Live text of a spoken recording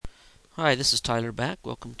Hi, this is Tyler Back.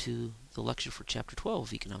 Welcome to the lecture for Chapter 12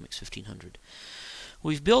 of Economics 1500.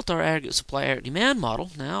 We've built our aggregate supply aggregate demand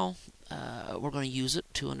model. Now we're going to use it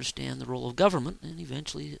to understand the role of government and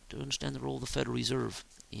eventually to understand the role of the Federal Reserve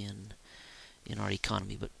in our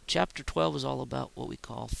economy. But Chapter 12 is all about what we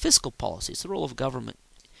call fiscal policy. It's the role of government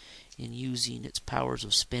in using its powers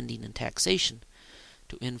of spending and taxation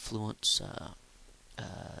to influence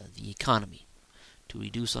the economy, to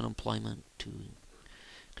reduce unemployment, to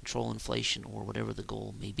control inflation, or whatever the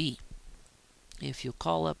goal may be. If you'll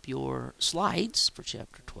call up your slides for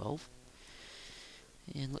Chapter 12,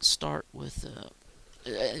 and let's start with,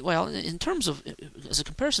 well, in terms of, as a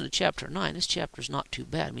comparison to Chapter 9, this chapter is not too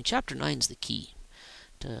bad. I mean, Chapter 9 is the key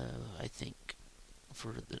to, I think,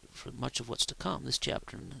 for much of what's to come. This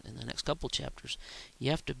chapter and the next couple chapters, you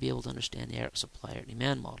have to be able to understand the aggregate supply or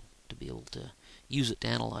demand model to be able to use it to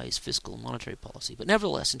analyze fiscal and monetary policy. But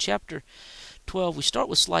nevertheless, in Chapter 12, we start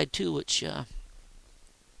with Slide 2, which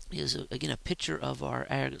is, again, a picture of our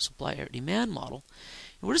aggregate supply aggregate demand model.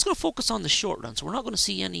 And we're just going to focus on the short run, so we're not going to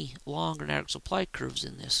see any long-run aggregate supply curves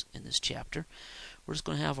in this chapter. We're just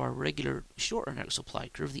going to have our regular short-run aggregate supply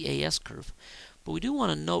curve, the AS curve. But we do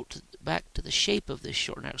want to note back to the shape of this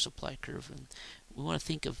short-run aggregate supply curve, and we want to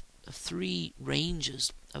think of three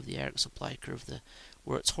ranges of the aggregate supply curve: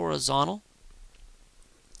 where it's horizontal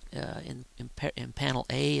in panel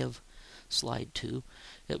A of Slide 2,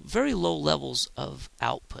 at very low levels of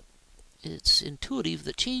output. It's intuitive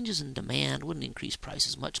that changes in demand wouldn't increase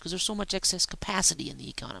prices much because there's so much excess capacity in the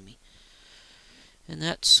economy. And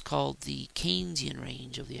that's called the Keynesian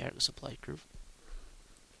range of the aggregate supply curve.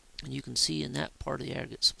 And you can see in that part of the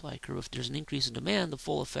aggregate supply curve, if there's an increase in demand, the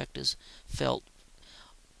full effect is felt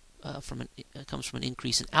comes from an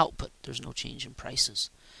increase in output. There's no change in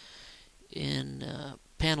prices. In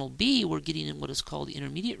panel B, we're getting in what is called the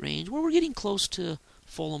intermediate range, where we're getting close to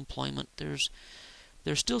full employment. There's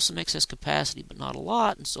still some excess capacity, but not a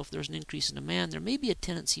lot, and so if there's an increase in demand, there may be a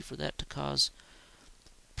tendency for that to cause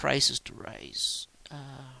prices to rise.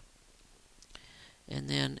 And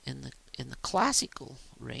then in the classical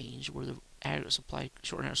range, where the aggregate supply,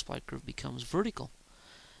 short aggregate supply curve becomes vertical,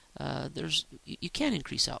 you can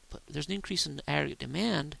increase output. If there's an increase in aggregate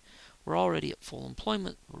demand, we're already at full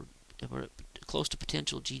employment. We're close to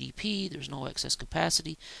potential GDP. There's no excess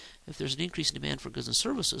capacity. If there's an increase in demand for goods and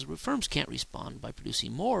services, firms can't respond by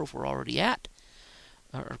producing more if we're already at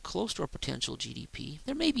or close to our potential GDP.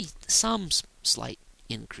 There may be some slight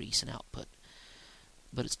increase in output,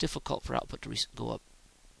 but it's difficult for output to go up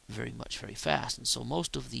very fast, and so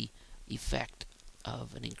most of the effect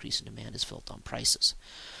of an increase in demand is felt on prices.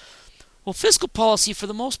 Well, fiscal policy, for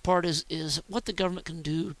the most part, is what the government can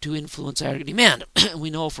do to influence aggregate demand.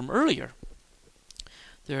 We know from earlier,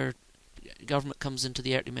 government comes into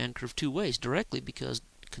the aggregate demand curve two ways: directly, because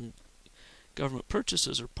government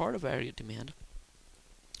purchases are part of aggregate demand,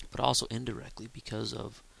 but also indirectly because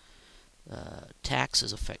of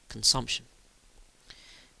taxes affect consumption.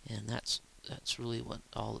 And that's really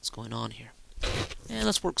all that's going on here. And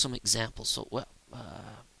let's work some examples. So,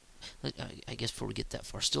 I guess before we get that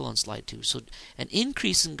far, still on Slide 2. So, an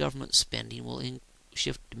increase in government spending will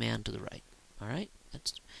shift demand to the right. All right?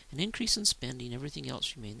 That's an increase in spending, everything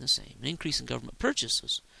else remain the same. An increase in government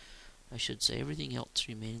purchases, I should say, everything else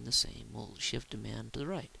remaining the same, will shift demand to the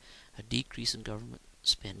right. A decrease in government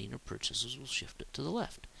spending or purchases will shift it to the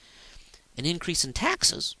left. An increase in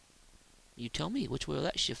taxes, you tell me, which way will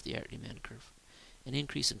that shift the aggregate demand curve? An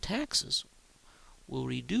increase in taxes will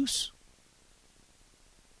reduce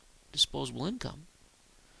disposable income.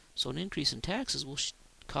 So an increase in taxes will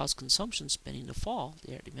cause consumption spending to fall.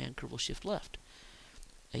 The aggregate demand curve will shift left.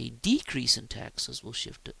 A decrease in taxes will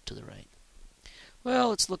shift it to the right. Well,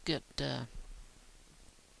 let's look at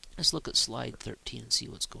Slide 13 and see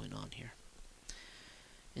what's going on here.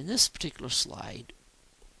 In this particular slide,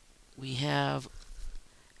 we have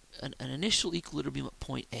an initial equilibrium at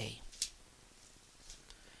point A.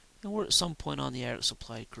 And we're at some point on the aggregate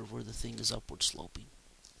supply curve where the thing is upward sloping.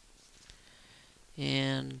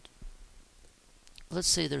 And let's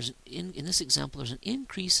say in this example there's an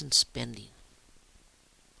increase in spending.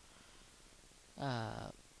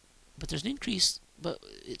 But there's an increase, but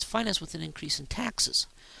it's financed with an increase in taxes.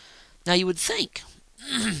 Now you would think,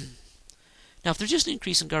 now if there's just an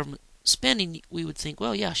increase in government spending, we would think,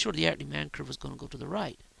 well, yeah, sure, the aggregate demand curve is going to go to the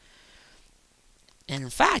right. And in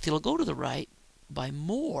fact, it'll go to the right by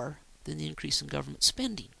more than the increase in government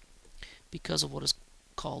spending because of what is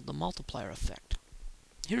called the multiplier effect.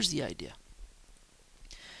 Here's the idea.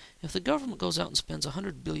 If the government goes out and spends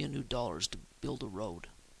 $100 billion to build a road,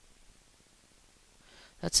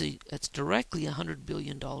 that's directly $100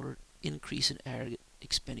 billion increase in aggregate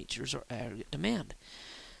expenditures or aggregate demand.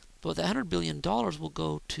 But that $100 billion will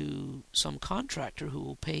go to some contractor who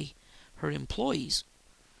will pay her employees.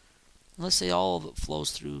 And let's say all of it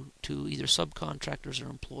flows through to either subcontractors or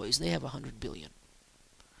employees. They have $100 billion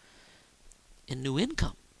in new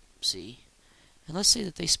income, see? And let's say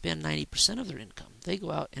that they spend 90% of their income. They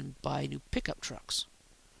go out and buy new pickup trucks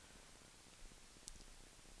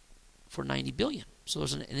for $90 billion. So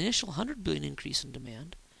there's an initial $100 billion increase in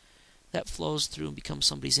demand. That flows through and becomes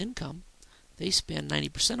somebody's income. They spend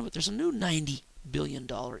 90% of it. There's a new $90 billion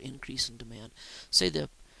increase in demand. Say the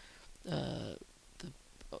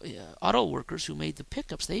auto workers who made the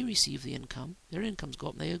pickups, they receive the income. Their incomes go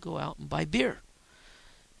up, and they go out and buy beer.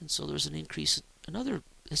 And so there's an increase. Another,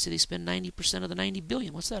 let's say they spend 90% of the $90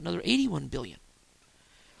 billion. What's that? Another $81 billion.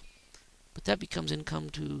 But that becomes income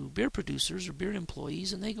to beer producers or beer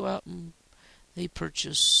employees, and they go out and they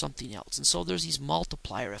purchase something else. And so there's these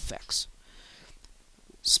multiplier effects.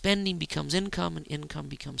 Spending becomes income, and income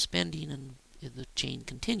becomes spending, and the chain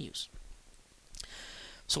continues.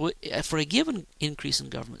 So for a given increase in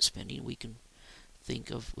government spending, we can think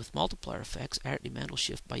of, with multiplier effects, aggregate demand will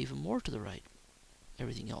shift by even more to the right.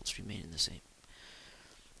 Everything else remaining the same.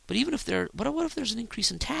 But even if what if there's an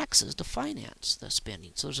increase in taxes to finance the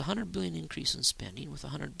spending? So there's a $100 billion increase in spending with a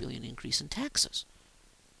 $100 billion increase in taxes.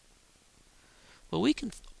 Well, we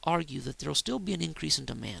can argue that there will still be an increase in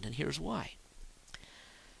demand, and here's why.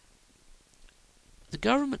 The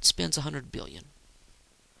government spends $100 billion,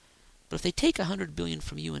 but if they take $100 billion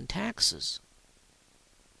from you in taxes,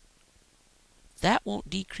 that won't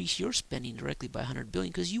decrease your spending directly by $100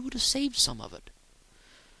 billion because you would have saved some of it.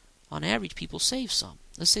 On average, people save some.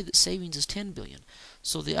 Let's say that savings is $10 billion.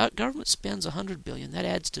 So the government spends $100 billion. That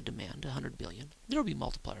adds to demand, $100 billion. There will be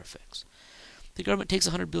multiplier effects. The government takes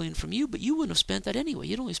 $100 billion from you, but you wouldn't have spent that anyway.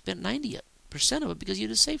 You'd only spent 90% of it because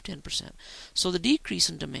you'd have saved 10%. So the decrease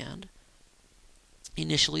in demand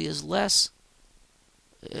initially is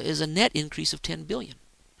a net increase of $10 billion.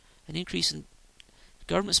 An increase in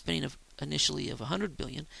government spending of initially of $100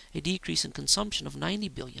 billion, a decrease in consumption of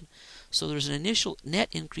 $90 billion. So there's an initial net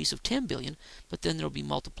increase of $10 billion, but then there will be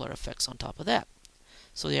multiplier effects on top of that.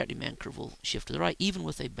 So the aggregate demand curve will shift to the right, even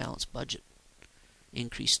with a balanced budget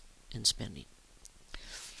increase in spending.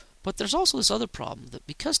 But there's also this other problem that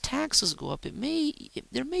because taxes go up,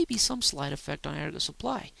 there may be some slight effect on aggregate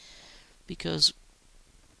supply, because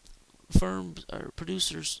firms or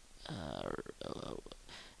producers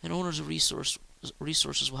and owners of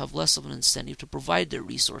resources will have less of an incentive to provide their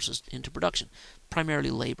resources into production,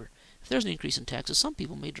 primarily labor. If there's an increase in taxes, some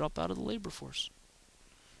people may drop out of the labor force.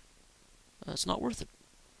 It's not worth it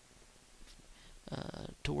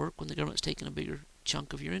to work when the government's taking a bigger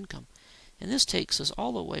chunk of your income. And this takes us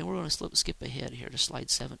all the way, and we're going to skip ahead here to slide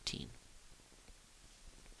 17.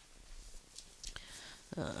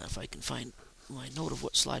 If I can find my note of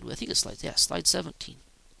what slide, I think it's slide 17.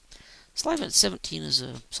 Slide 17 is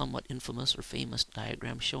a somewhat infamous or famous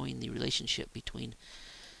diagram showing the relationship between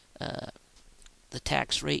the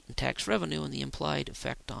tax rate and tax revenue and the implied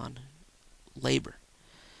effect on labor.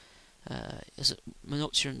 As it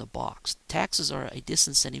notes here in the box, taxes are a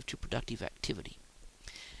disincentive to productive activity.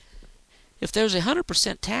 If there's a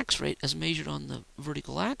 100% tax rate as measured on the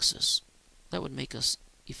vertical axis, that would make us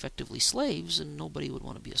effectively slaves, and nobody would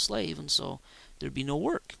want to be a slave, and so there'd be no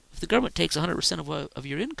work. If the government takes 100% of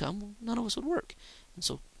your income, none of us would work. And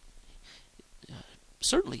so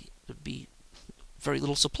certainly there'd be very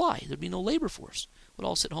little supply. There'd be no labor force. We'd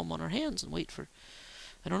all sit home on our hands and wait for,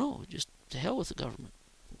 I don't know, just to hell with the government.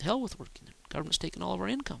 To hell with working. The government's taking all of our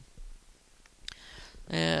income.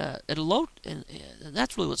 At a low, and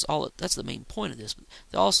that's really that's the main point of this.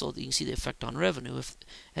 But also, you can see the effect on revenue. If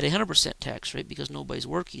at a 100% tax rate, because nobody's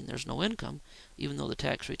working, there's no income. Even though the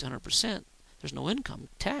tax rate's 100%, there's no income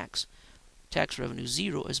tax. Tax revenue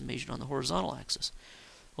zero as measured on the horizontal axis.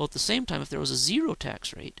 Well, at the same time, if there was a zero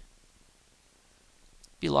tax rate,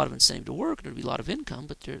 there'd be a lot of incentive to work. There'd be a lot of income,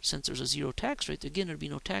 but since there's a zero tax rate, again, there'd be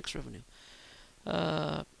no tax revenue.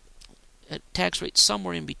 At tax rates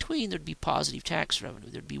somewhere in between, there'd be positive tax revenue.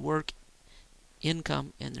 There'd be work,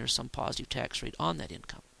 income, and there's some positive tax rate on that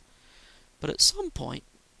income. But at some point,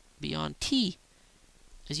 beyond T,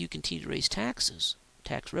 as you continue to raise taxes,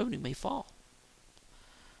 tax revenue may fall.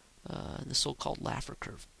 In the so-called Laffer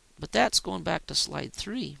curve. But that's going back to slide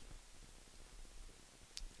 3.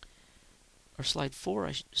 Or slide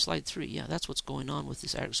 4, slide 3. Yeah, that's what's going on with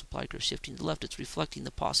this aggregate supply curve shifting to the left. It's reflecting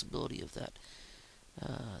the possibility of that.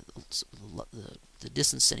 The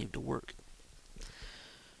disincentive to work.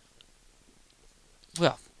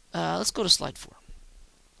 Well, let's go to slide 4.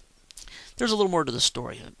 There's a little more to the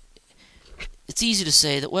story. it's easy to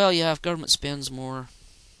say that, well, yeah, if government spends more,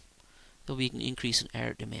 there'll be an increase in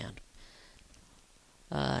aggregate demand.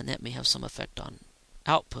 And that may have some effect on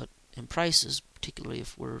output and prices, particularly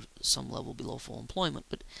if we're some level below full employment.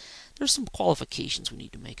 But there's some qualifications we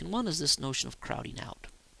need to make, and one is this notion of crowding out.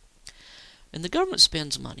 And the government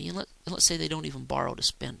spends money, and let's say they don't even borrow to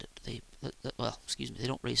spend it. They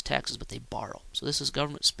don't raise taxes, but they borrow. So this is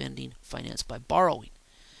government spending financed by borrowing.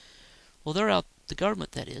 Well, the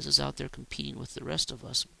government, that is out there competing with the rest of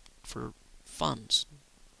us for funds.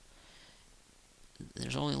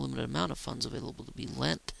 There's only a limited amount of funds available to be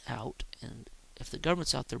lent out, and if the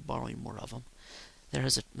government's out there borrowing more of them, there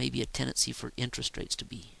has maybe a tendency for interest rates to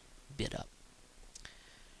be bid up.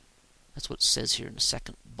 That's what it says here in the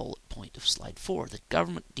second bullet point of slide 4. The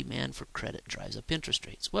government demand for credit drives up interest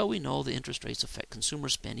rates. Well, we know the interest rates affect consumer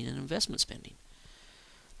spending and investment spending.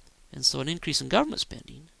 And so an increase in government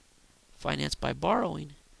spending, financed by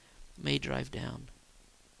borrowing, may drive down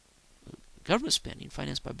government spending,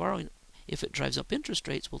 financed by borrowing. If it drives up interest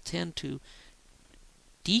rates, will tend to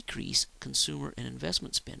decrease consumer and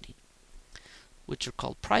investment spending, which are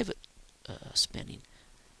called private spending.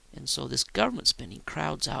 And so this government spending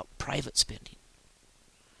crowds out private spending.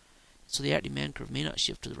 So the aggregate demand curve may not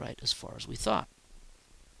shift to the right as far as we thought.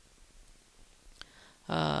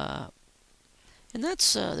 And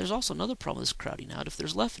that's there's also another problem with this crowding out. If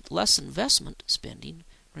there's less investment spending,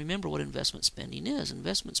 remember what investment spending is.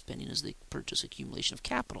 Investment spending is the purchase accumulation of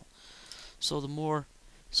capital. So the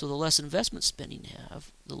less investment spending you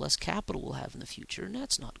have, the less capital we'll have in the future, and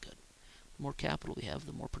that's not good. The more capital we have,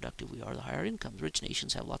 the more productive we are, the higher incomes. Rich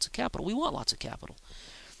nations have lots of capital. We want lots of capital.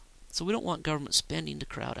 So we don't want government spending to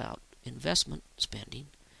crowd out investment spending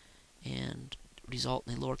and result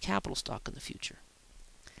in a lower capital stock in the future.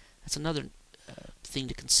 That's another thing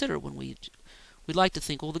to consider when we'd like to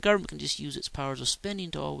think, well, the government can just use its powers of spending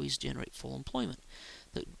to always generate full employment.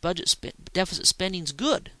 The deficit spending's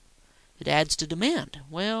good. It adds to demand.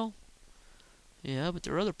 Well, yeah, but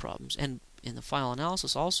there are other problems. And in the final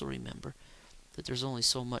analysis, also remember that there's only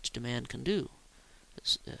so much demand can do.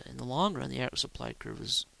 In the long run, the aggregate supply curve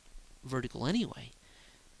is vertical anyway.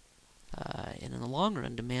 And in the long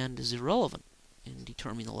run, demand is irrelevant in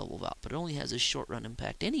determining the level of output. It only has this short-run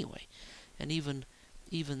impact anyway. And even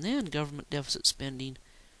then, government deficit spending,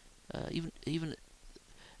 even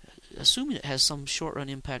assuming it has some short-run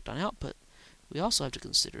impact on output, we also have to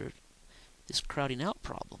consider this crowding out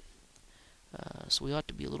problem. So we ought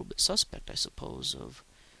to be a little bit suspect, I suppose, of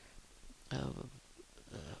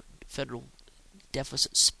federal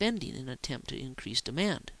deficit spending in an attempt to increase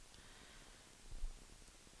demand.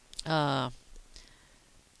 There's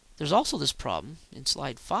also this problem in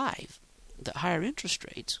slide 5 that higher interest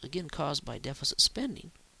rates, again caused by deficit spending,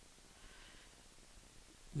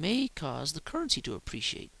 may cause the currency to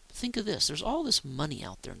appreciate. Think of this. There's all this money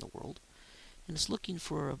out there in the world, and it's looking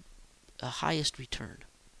for a highest return.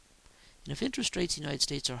 And if interest rates in the United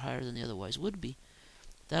States are higher than they otherwise would be,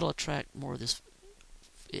 that'll attract more of this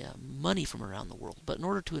money from around the world. But in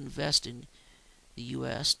order to invest in the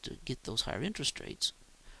U.S. to get those higher interest rates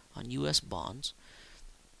on U.S. bonds,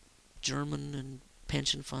 German and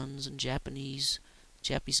pension funds and Japanese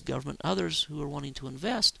government, others who are wanting to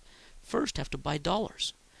invest, first have to buy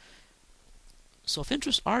dollars. So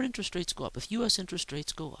if our interest rates go up, if U.S. interest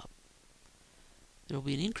rates go up, there will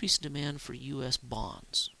be an increase in demand for U.S.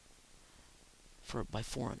 bonds by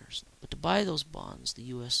foreigners. But to buy those bonds,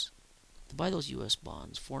 those U.S.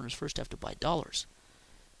 bonds, foreigners first have to buy dollars.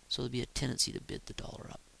 So there'll be a tendency to bid the dollar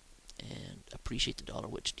up and appreciate the dollar,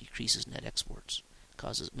 which decreases net exports.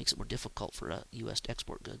 Makes it more difficult for U.S. to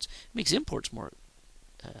export goods. It makes imports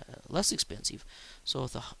less expensive. So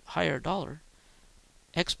with a higher dollar,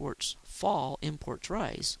 exports fall, imports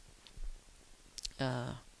rise,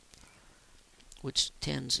 which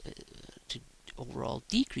tends to overall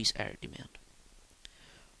decrease aggregate demand.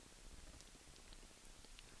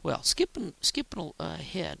 Well, skipping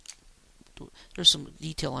ahead, there's some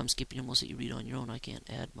detail I'm skipping. I'm going to let you read on your own. I can't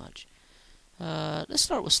add much. Let's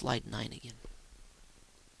start with slide 9 again.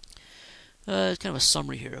 It's kind of a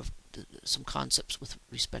summary here of some concepts with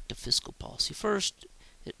respect to fiscal policy. First,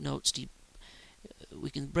 it notes we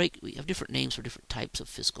have different names for different types of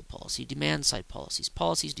fiscal policy. Demand-side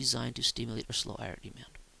policies designed to stimulate or slow aggregate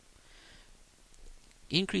demand.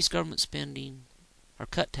 Increase government spending or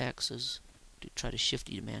cut taxes to try to shift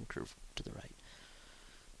the demand curve to the right.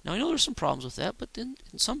 Now, I know there's some problems with that, but in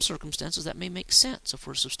some circumstances that may make sense. If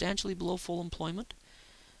we're substantially below full employment,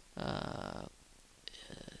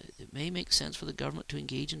 it may make sense for the government to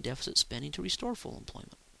engage in deficit spending to restore full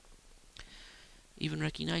employment, even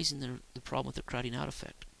recognizing the problem with the crowding out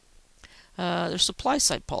effect. There's supply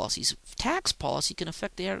side policies. Tax policy can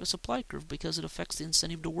affect the aggregate supply curve because it affects the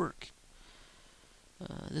incentive to work.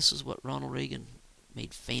 This is what Ronald Reagan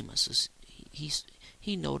made famous.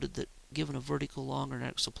 He noted that given a vertical longer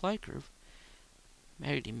aggregate supply curve,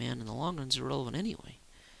 aggregate demand in the long run is irrelevant anyway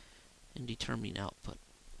in determining output.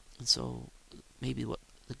 And so maybe what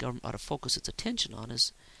the government ought to focus its attention on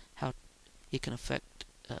is how it can affect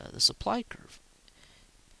the supply curve.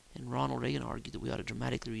 And Ronald Reagan argued that we ought to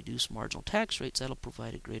dramatically reduce marginal tax rates. That'll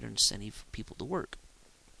provide a greater incentive for people to work.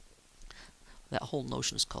 That whole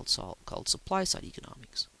notion is called supply-side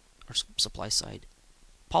economics, or supply-side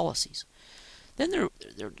policies. Then there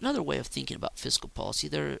another way of thinking about fiscal policy.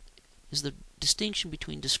 There is the distinction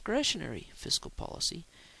between discretionary fiscal policy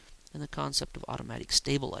and the concept of automatic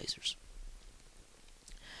stabilizers.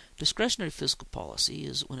 Discretionary fiscal policy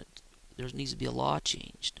is when there needs to be a law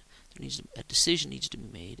changed. A decision needs to be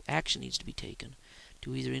made, action needs to be taken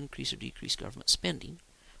to either increase or decrease government spending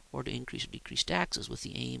or to increase or decrease taxes with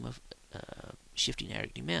the aim of shifting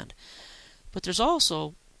aggregate demand. But there's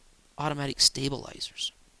also automatic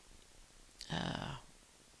stabilizers,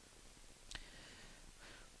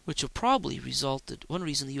 which have probably resulted. One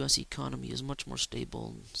reason the U.S. economy is much more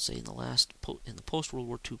stable, say in the post-World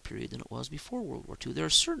War II period than it was before World War II. There are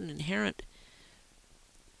certain inherent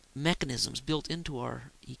mechanisms built into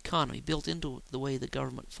our economy, built into the way the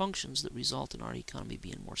government functions, that result in our economy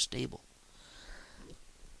being more stable.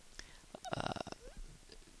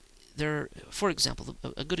 For example,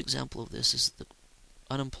 a good example of this is the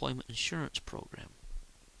unemployment insurance program.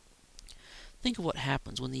 Think of what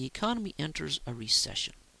happens when the economy enters a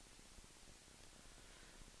recession.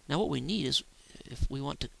 Now what we need is, if we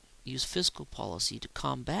want to use fiscal policy to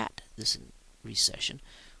combat this recession,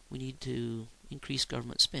 we need to increase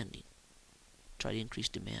government spending, try to increase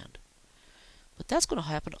demand. But that's going to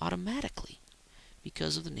happen automatically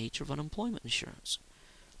because of the nature of unemployment insurance.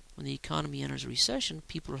 When the economy enters a recession,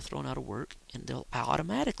 people are thrown out of work, and they'll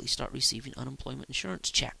automatically start receiving unemployment insurance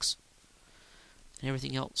checks. And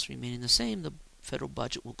everything else remaining the same, the federal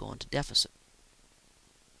budget will go into deficit,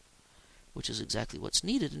 which is exactly what's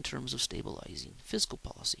needed in terms of stabilizing fiscal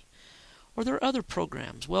policy. Or there are other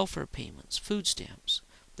programs, welfare payments, food stamps.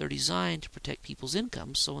 They're designed to protect people's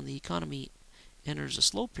incomes, so when the economy enters a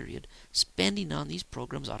slow period, spending on these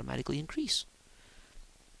programs automatically increase.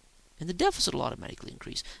 And the deficit will automatically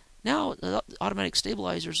increase. Now, automatic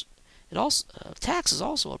stabilizers, tax is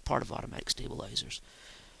also a part of automatic stabilizers.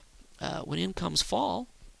 When incomes fall,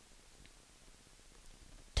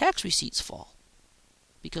 tax receipts fall,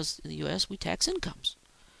 because in the U.S. we tax incomes.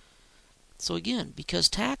 So again, because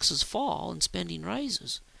taxes fall and spending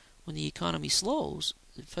rises, when the economy slows,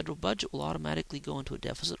 the federal budget will automatically go into a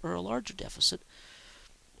deficit or a larger deficit,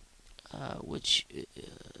 which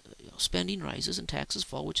spending rises and taxes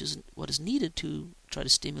fall, which is what is needed to try to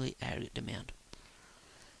stimulate aggregate demand.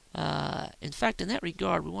 In fact, in that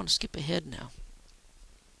regard, we want to skip ahead now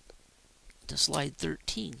to slide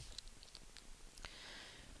 13,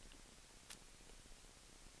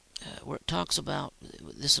 where it talks about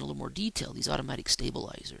this in a little more detail, these automatic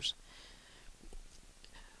stabilizers.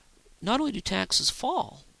 Not only do taxes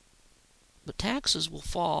fall, but taxes will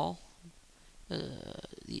fall,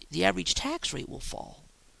 the average tax rate will fall.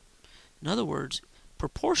 In other words,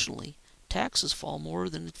 proportionally, taxes fall more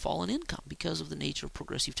than fall in income because of the nature of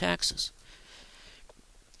progressive taxes.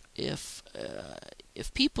 If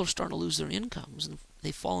people are starting to lose their incomes, and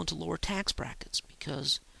they fall into lower tax brackets,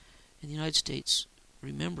 because in the United States,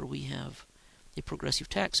 remember, we have a progressive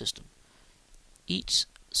tax system. Each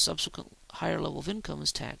subsequent higher level of income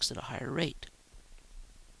is taxed at a higher rate.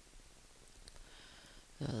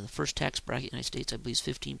 The first tax bracket in the United States, I believe, is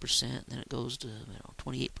 15%, and then it goes to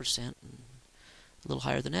 28%, and a little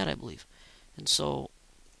higher than that, I believe. And so,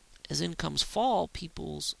 as incomes fall,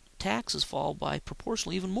 people's taxes fall by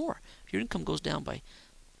proportionally even more. If your income goes down by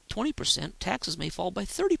 20%, taxes may fall by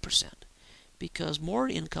 30%, because more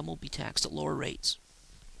income will be taxed at lower rates.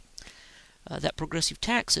 That progressive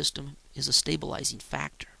tax system is a stabilizing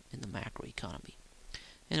factor in the macroeconomy.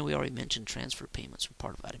 And we already mentioned transfer payments are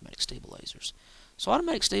part of automatic stabilizers. So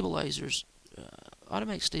automatic stabilizers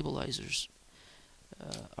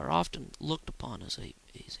are often looked upon as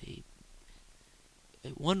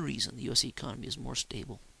one reason the U.S. economy is more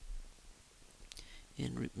stable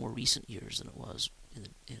in more recent years than it was in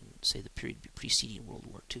say, the period preceding World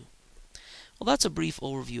War II. Well, that's a brief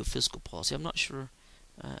overview of fiscal policy. I'm not sure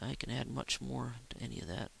I can add much more to any of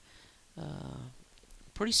that.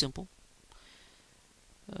 Pretty simple.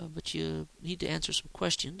 But you need to answer some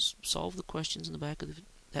questions, solve the questions in the back of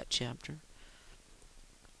that chapter,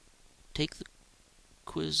 take the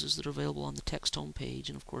quizzes that are available on the text home page,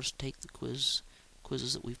 and of course take the quizzes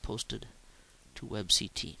that we've posted to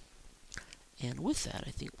WebCT. And with that,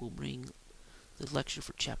 I think we'll bring the lecture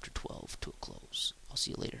for Chapter 12 to a close. I'll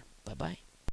see you later. Bye-bye.